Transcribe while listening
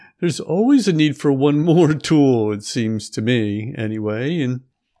there's always a need for one more tool, it seems to me anyway. And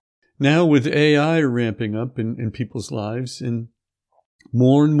now with AI ramping up in people's lives and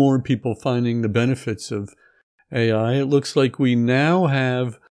more people finding the benefits of AI, it looks like we now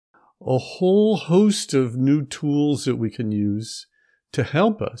have a whole host of new tools that we can use to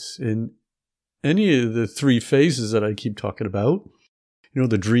help us in any of the three phases that I keep talking about. You know,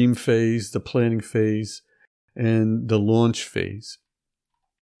 the dream phase, the planning phase, and the launch phase.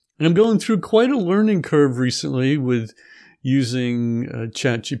 And I'm going through quite a learning curve recently with using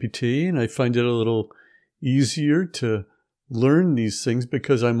ChatGPT, and I find it a little easier to learn these things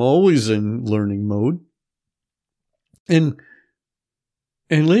because I'm always in learning mode. And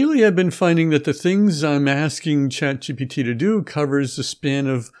lately I've been finding that the things I'm asking ChatGPT to do covers the span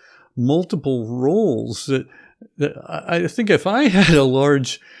of multiple roles that I think if I had a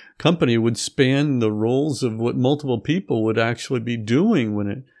large company, it would span the roles of what multiple people would actually be doing when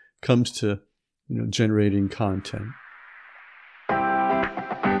it comes to, generating content.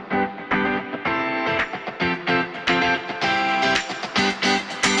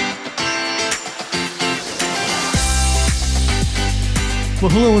 Well,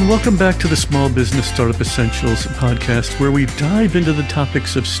 hello and welcome back to the Small Business Startup Essentials podcast, where we dive into the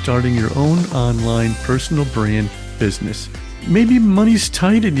topics of starting your own online personal brand business. Maybe money's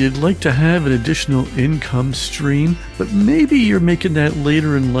tight and you'd like to have an additional income stream, but maybe you're making that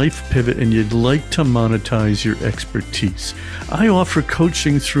later in life pivot and you'd like to monetize your expertise. I offer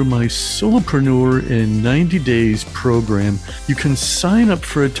coaching through my Solopreneur in 90 Days program. You can sign up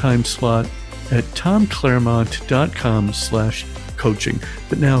for a time slot at tomclaremont.com/coaching.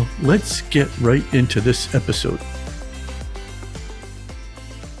 But now let's get right into this episode.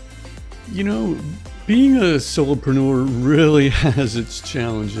 Being a solopreneur really has its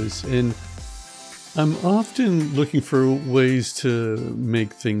challenges, and I'm often looking for ways to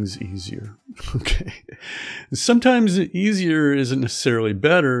make things easier. Okay. Sometimes easier isn't necessarily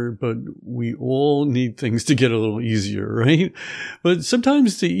better, but we all need things to get a little easier, right? But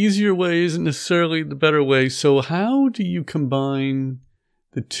sometimes the easier way isn't necessarily the better way. So how do you combine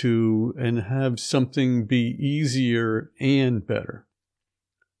the two and have something be easier and better?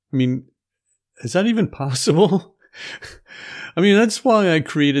 I mean, is that even possible? That's why I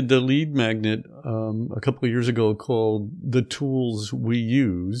created the lead magnet a couple of years ago called The Tools We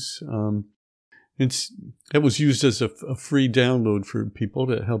Use. It was used as a free download for people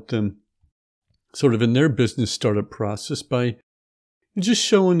to help them sort of in their business startup process by just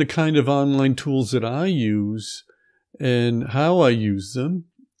showing the kind of online tools that I use and how I use them.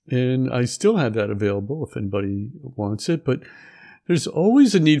 And I still have that available if anybody wants it, but there's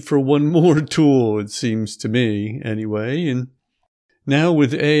always a need for one more tool, it seems to me anyway. And now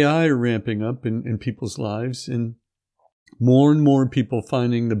with AI ramping up in people's lives and more people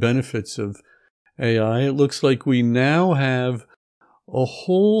finding the benefits of AI, it looks like we now have a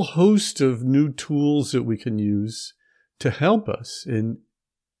whole host of new tools that we can use to help us in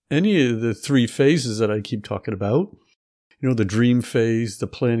any of the three phases that I keep talking about. The dream phase, the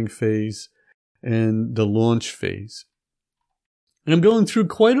planning phase, and the launch phase. And I'm going through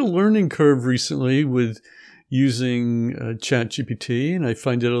quite a learning curve recently with using ChatGPT, and I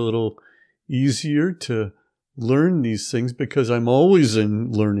find it a little easier to learn these things because I'm always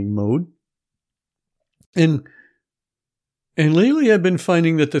in learning mode. And lately I've been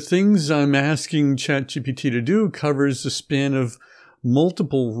finding that the things I'm asking ChatGPT to do covers the span of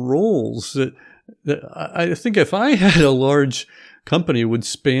multiple roles that I think if I had a large company, it would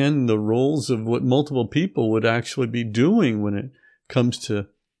span the roles of what multiple people would actually be doing when it comes to,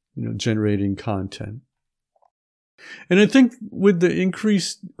 generating content. And I think with the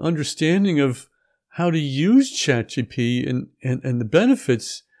increased understanding of how to use ChatGPT and the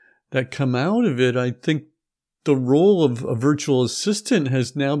benefits that come out of it, I think the role of a virtual assistant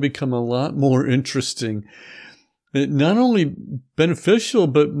has now become a lot more interesting. Not only beneficial,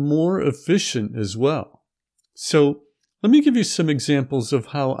 but more efficient as well. So let me give you some examples of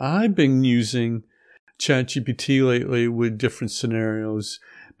how I've been using ChatGPT lately with different scenarios,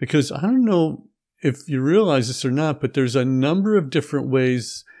 because I don't know if you realize this or not, but there's a number of different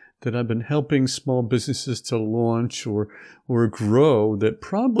ways that I've been helping small businesses to launch or grow that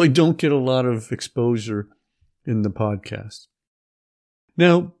probably don't get a lot of exposure in the podcast.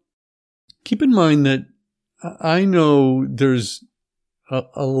 Now, keep in mind that I know there's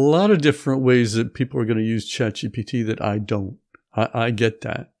a lot of different ways that people are going to use ChatGPT that I don't. I get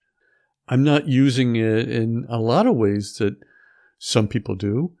that. I'm not using it in a lot of ways that some people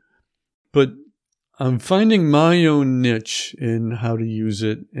do, but I'm finding my own niche in how to use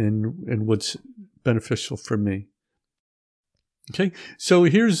it and what's beneficial for me. Okay, so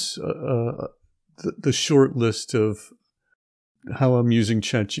here's the short list of how I'm using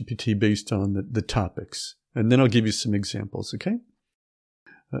ChatGPT based on the topics. And then I'll give you some examples, okay?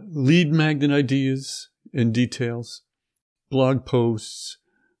 Lead magnet ideas and details, blog posts,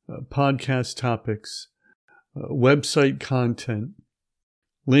 podcast topics, website content,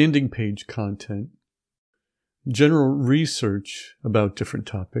 landing page content, general research about different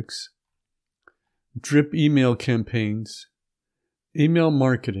topics, drip email campaigns, email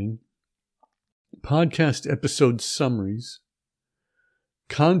marketing, podcast episode summaries,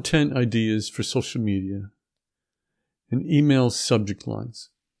 content ideas for social media, and email subject lines.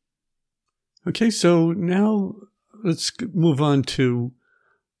 Okay, so now let's move on to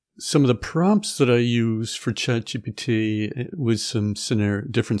some of the prompts that I use for ChatGPT with some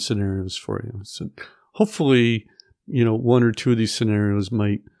different scenarios for you. So hopefully, one or two of these scenarios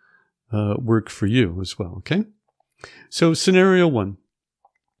might work for you as well, okay? So scenario one.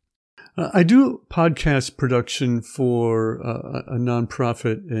 I do podcast production for a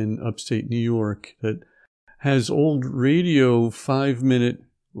nonprofit in upstate New York that has old 5-minute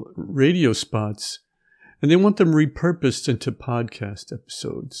radio spots, and they want them repurposed into podcast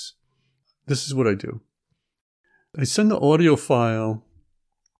episodes. This is what I do. I send the audio file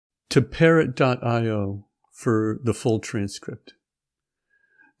to parrot.io for the full transcript.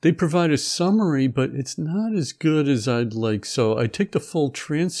 They provide a summary, but it's not as good as I'd like. So I take the full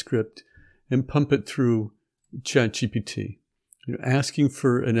transcript and pump it through ChatGPT, asking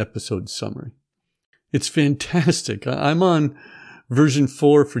for an episode summary. It's fantastic. I'm on version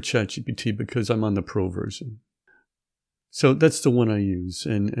 4 for ChatGPT because I'm on the pro version. So that's the one I use,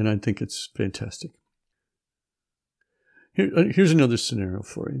 and I think it's fantastic. Here's another scenario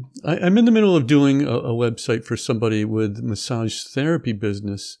for you. I'm in the middle of doing a website for somebody with massage therapy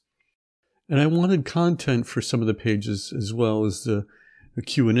business, and I wanted content for some of the pages as well as the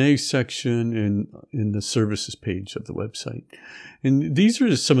Q&A section and in the services page of the website. And these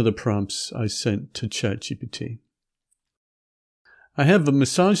are some of the prompts I sent to ChatGPT. I have a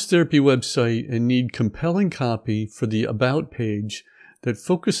massage therapy website and need compelling copy for the About page that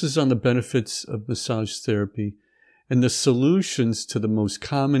focuses on the benefits of massage therapy and the solutions to the most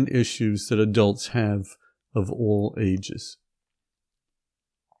common issues that adults have of all ages.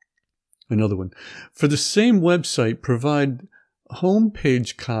 Another one. For the same website, provide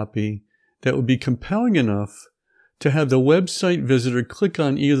homepage copy that would be compelling enough to have the website visitor click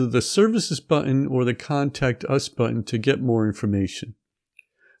on either the services button or the contact us button to get more information.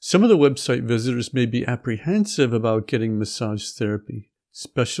 Some of the website visitors may be apprehensive about getting massage therapy.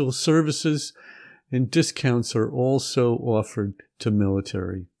 Special services and discounts are also offered to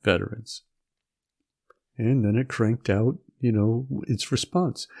military veterans. And then it cranked out, its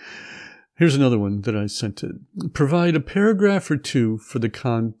response. Here's another one that I sent it. Provide a paragraph or two for the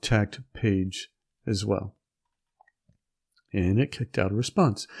contact page as well. And it kicked out a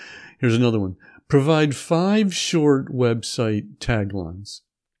response. Here's another one. Provide 5 short website taglines.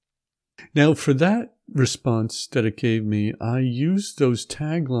 Now, for that response that it gave me, I used those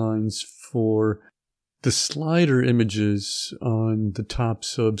taglines for the slider images on the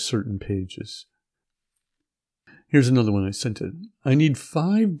tops of certain pages. Here's another one I sent it. I need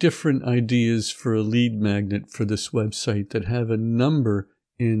 5 different ideas for a lead magnet for this website that have a number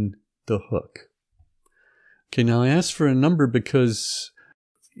in the hook. Okay, now I asked for a number because,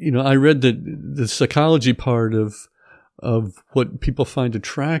 I read that the psychology part of what people find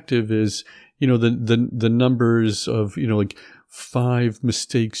attractive is, the numbers of, like 5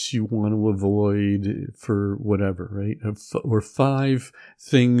 mistakes you want to avoid for whatever, right? Or 5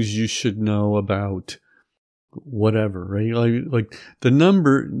 things you should know about whatever, right? Like the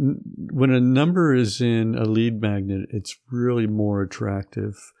number, when a number is in a lead magnet, it's really more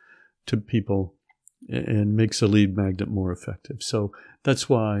attractive to people and makes a lead magnet more effective. So that's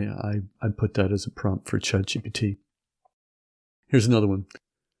why I put that as a prompt for ChatGPT. Here's another one.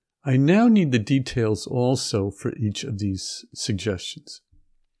 I now need the details also for each of these suggestions.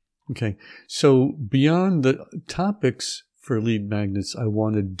 Okay, so beyond the topics for lead magnets, I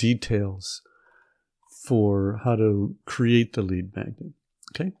wanted details for how to create the lead magnet.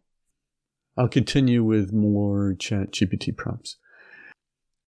 Okay, I'll continue with more ChatGPT prompts.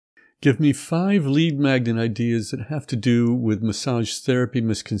 Give me 5 lead magnet ideas that have to do with massage therapy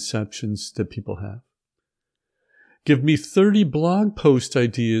misconceptions that people have. Give me 30 blog post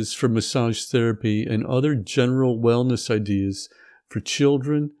ideas for massage therapy and other general wellness ideas for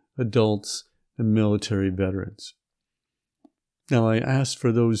children, adults, and military veterans. Now, I asked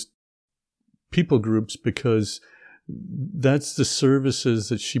for those people groups because that's the services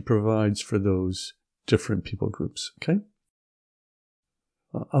that she provides for those different people groups, okay?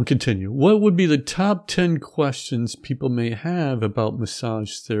 I'll continue. What would be the top 10 questions people may have about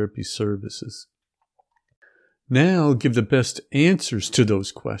massage therapy services? Now give the best answers to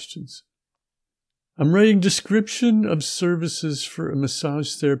those questions. I'm writing description of services for a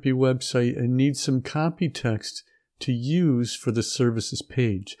massage therapy website and need some copy text to use for the services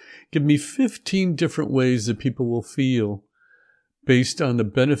page. Give me 15 different ways that people will feel based on the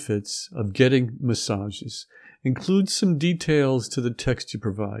benefits of getting massages. Include some details to the text you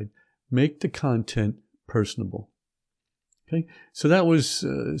provide. Make the content personable. Okay, so that was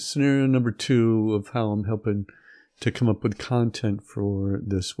scenario number 2 of how I'm helping to come up with content for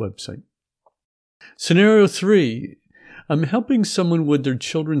this website. Scenario 3, I'm helping someone with their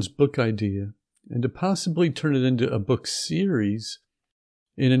children's book idea and to possibly turn it into a book series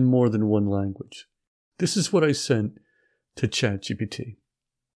and in more than one language. This is what I sent to ChatGPT.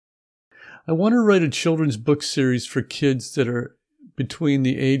 I want to write a children's book series for kids that are between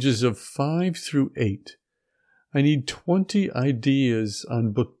the ages of 5 through 8. I need 20 ideas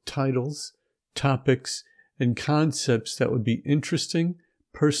on book titles, topics, and concepts that would be interesting,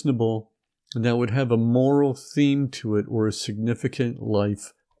 personable, and that would have a moral theme to it or a significant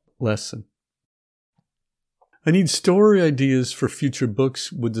life lesson. I need story ideas for future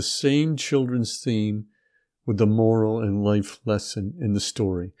books with the same children's theme with the moral and life lesson in the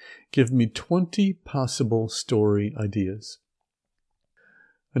story. Give me 20 possible story ideas.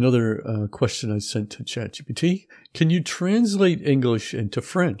 Another question I sent to ChatGPT. Can you translate English into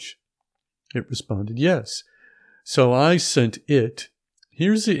French? It responded yes. So I sent it.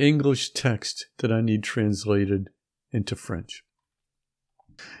 Here's the English text that I need translated into French.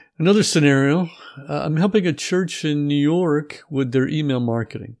 Another scenario, I'm helping a church in New York with their email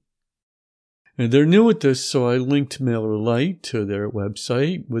marketing. And they're new at this, so I linked MailerLite to their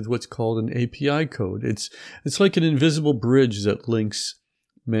website with what's called an API code. It's like an invisible bridge that links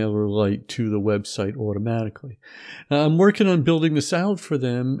MailerLite to the website automatically. Now, I'm working on building this out for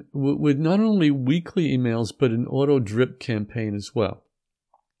them with not only weekly emails, but an auto-drip campaign as well.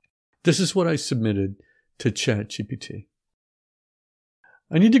 This is what I submitted to ChatGPT.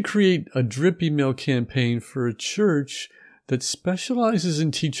 I need to create a drip email campaign for a church that specializes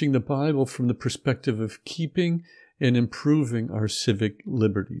in teaching the Bible from the perspective of keeping and improving our civic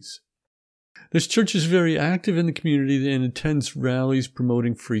liberties. This church is very active in the community and attends rallies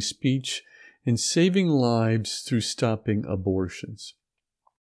promoting free speech and saving lives through stopping abortions.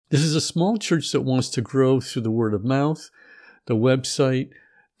 This is a small church that wants to grow through the word of mouth, the website,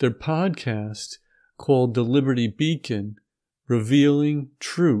 their podcast called The Liberty Beacon, Revealing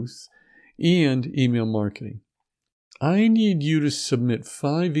Truth, and email marketing. I need you to submit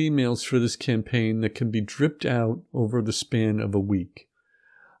 5 emails for this campaign that can be dripped out over the span of a week.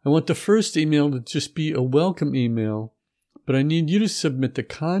 I want the first email to just be a welcome email, but I need you to submit the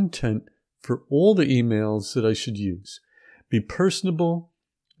content for all the emails that I should use. Be personable,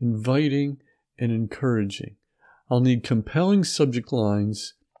 inviting, and encouraging. I'll need compelling subject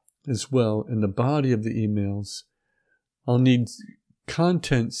lines as well in the body of the emails. I'll need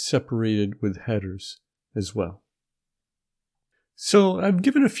content separated with headers as well. So I've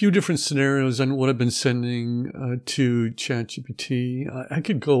given a few different scenarios on what I've been sending to ChatGPT. I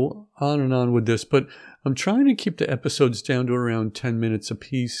could go on and on with this, but I'm trying to keep the episodes down to around 10 minutes a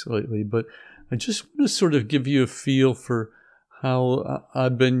piece lately. But I just want to sort of give you a feel for how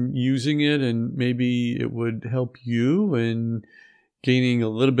I've been using it, and maybe it would help you in gaining a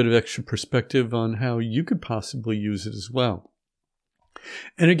little bit of extra perspective on how you could possibly use it as well.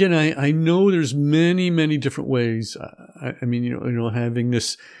 And again, I know there's many, many different ways. I mean, having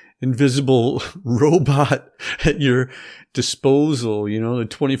this invisible robot at your disposal, the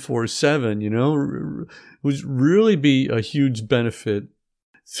 24/7, would really be a huge benefit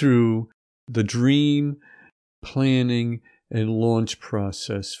through the dream, planning, and launch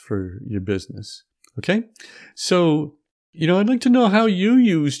process for your business. Okay? So, I'd like to know how you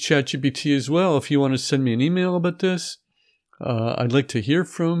use ChatGPT as well. If you want to send me an email about this, I'd like to hear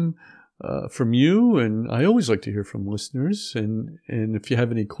from you, and I always like to hear from listeners. And if you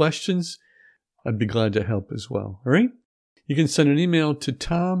have any questions, I'd be glad to help as well. All right? You can send an email to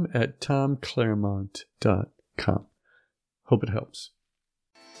tom@tomclaremont.com. Hope it helps.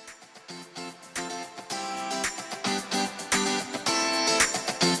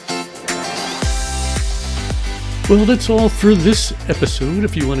 Well, that's all for this episode.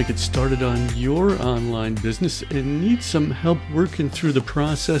 If you want to get started on your online business and need some help working through the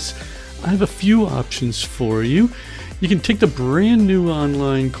process, I have a few options for you. You can take the brand new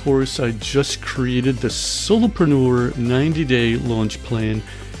online course I just created, the Solopreneur 90-Day Launch Plan,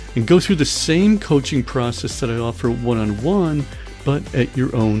 and go through the same coaching process that I offer one-on-one, but at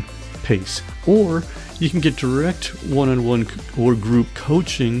your own pace. Or you can get direct one-on-one or group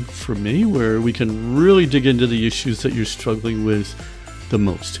coaching from me, where we can really dig into the issues that you're struggling with the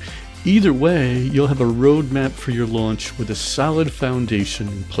most. Either way, you'll have a roadmap for your launch with a solid foundation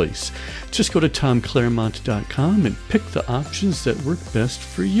in place. Just go to tomclaremont.com and pick the options that work best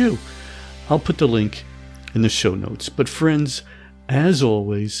for you. I'll put the link in the show notes. But friends, as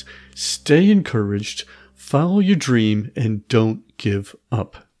always, stay encouraged, follow your dream, and don't give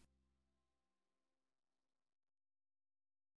up.